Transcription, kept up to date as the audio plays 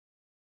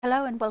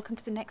Hello and welcome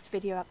to the next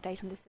video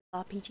update on this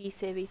RPG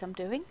series I'm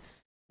doing.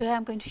 Today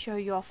I'm going to show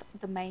you off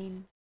the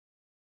main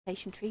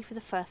station tree for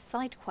the first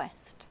side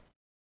quest.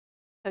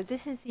 So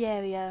this is the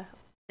area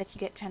that you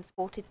get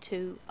transported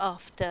to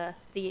after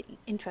the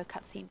intro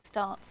cutscene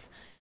starts.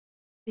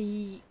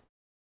 You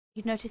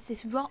notice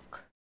this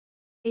rock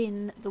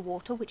in the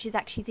water, which is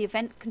actually the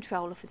event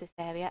controller for this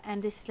area,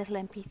 and this little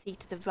NPC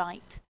to the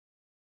right.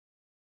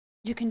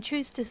 You can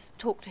choose to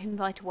talk to him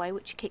right away,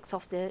 which kicks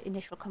off the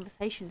initial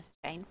conversations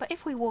chain. But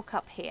if we walk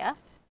up here,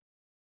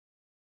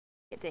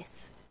 get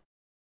this.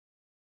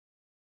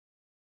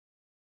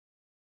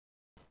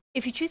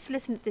 If you choose to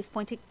listen at this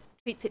point, it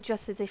treats it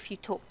just as if you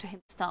talk to him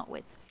to start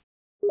with.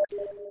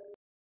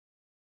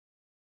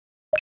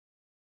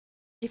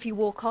 If you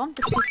walk on,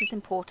 because this is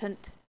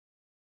important,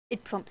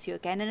 it prompts you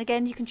again. And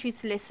again, you can choose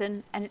to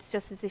listen, and it's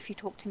just as if you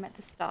talked to him at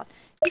the start.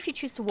 If you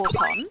choose to walk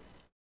on,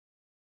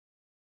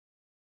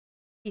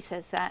 he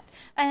says that,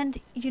 and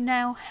you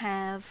now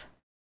have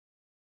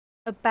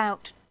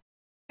about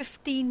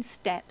 15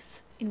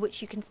 steps in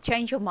which you can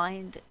change your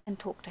mind and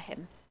talk to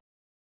him.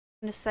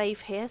 I'm going to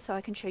save here so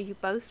I can show you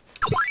both.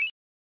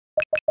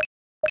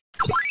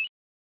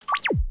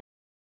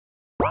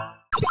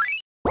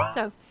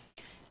 So,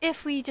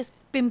 if we just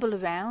bimble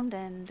around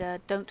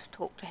and don't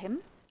talk to him,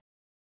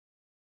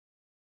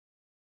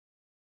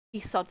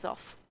 he sods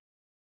off.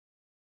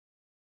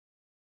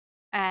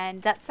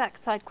 And that's that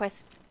side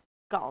quest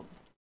gone.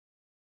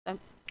 So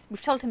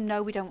we've told him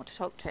no, we don't want to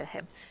talk to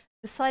him.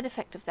 The side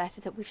effect of that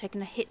is that we've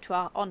taken a hit to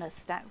our honour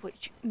stat,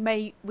 which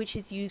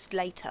is used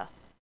later.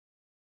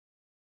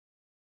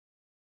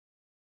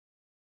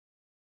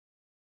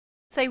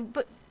 So,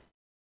 but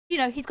you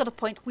know, he's got a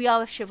point. We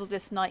are a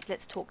chivalrous knight.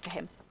 Let's talk to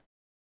him.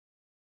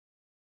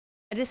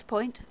 At this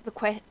point, the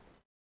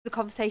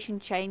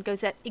conversation chain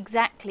goes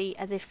exactly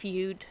as if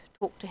you'd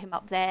talked to him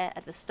up there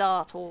at the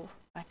start or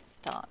right at the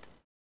start.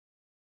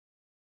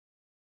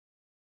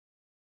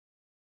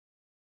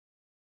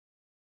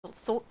 Little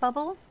thought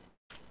bubble.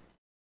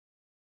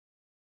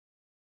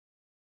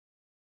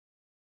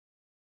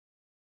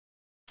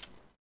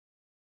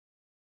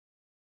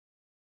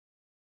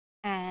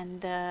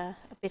 And a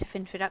bit of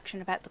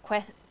introduction about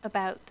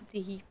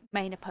the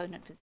main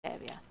opponent for this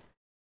area.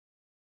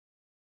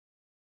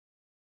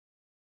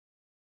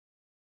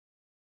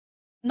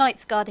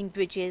 Knights guarding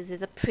bridges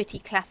is a pretty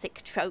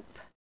classic trope.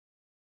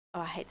 Oh,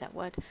 I hate that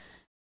word.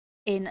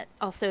 In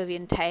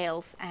Arthurian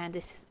tales and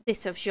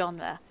this of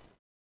genre.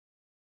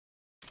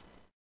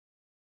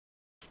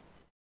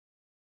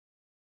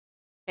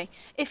 Okay.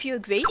 If you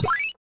agree,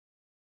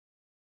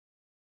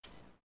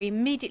 we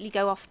immediately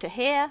go off to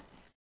here,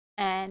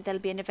 and there'll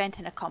be an event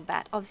and a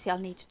combat. Obviously, I'll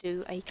need to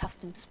do a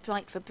custom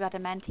sprite for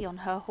Bradamante on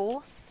her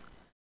horse,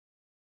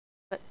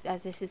 but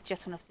as this is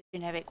just one of the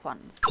generic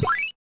ones.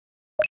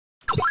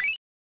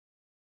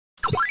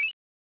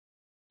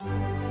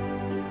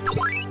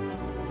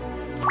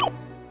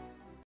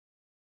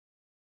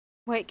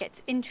 Where it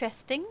gets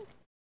interesting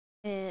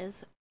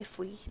is if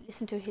we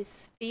listen to his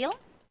spiel.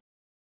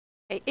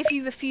 Okay, if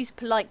you refuse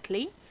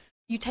politely,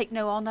 you take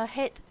no honour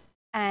hit,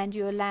 and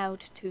you're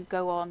allowed to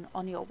go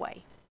on your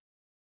way.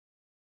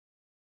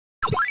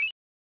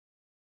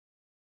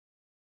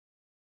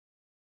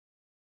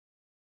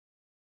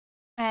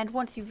 And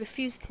once you've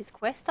refused his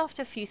quest,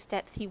 after a few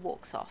steps, he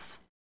walks off.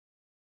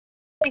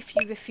 If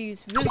you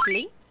refuse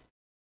rudely,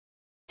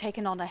 take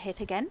an honour hit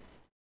again.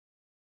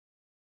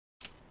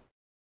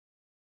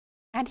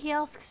 And he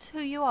asks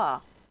who you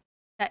are.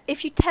 Now,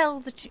 if you tell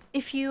the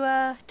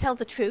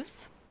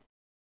truth,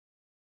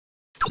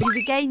 you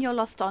regain your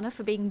lost honour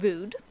for being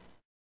rude.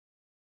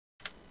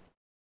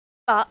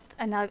 But,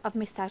 and I've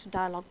missed out a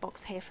dialogue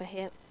box here for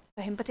him,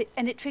 but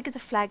it triggers a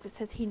flag that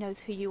says he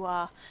knows who you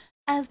are.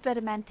 As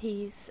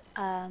Bradamante's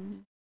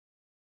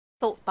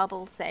thought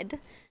bubble said,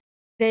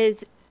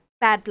 there's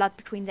bad blood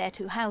between their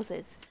two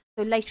houses.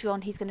 So later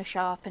on he's going to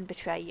show up and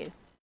betray you.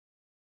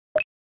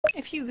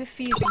 If you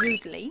refuse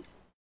rudely,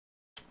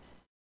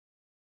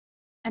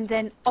 and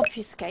then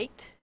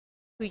obfuscate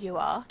who you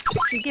are,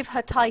 you give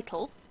her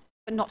title,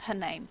 but not her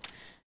name.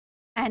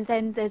 And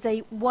then there's a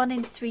 1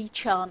 in 3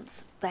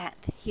 chance that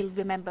he'll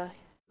remember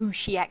who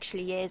she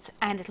actually is,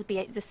 and it'll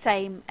be the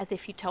same as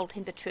if you told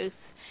him the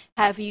truth.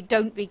 However, you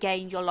don't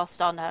regain your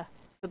lost honour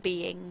for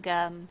being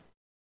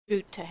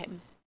rude to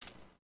him.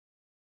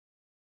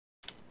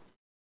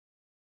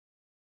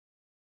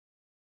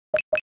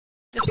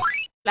 Just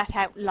flat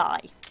out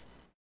lie.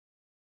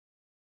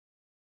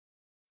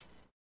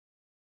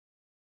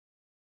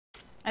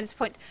 At this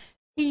point,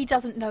 he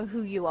doesn't know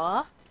who you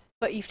are,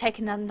 but you've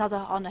taken another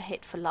honour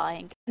hit for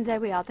lying. And there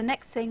we are. The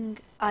next thing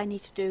I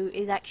need to do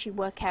is actually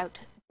work out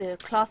the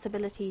class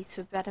abilities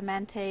for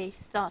Bradamante,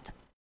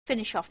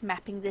 finish off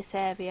mapping this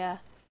area,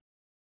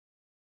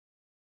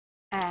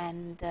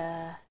 and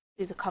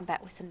do the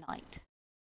combat with the knight.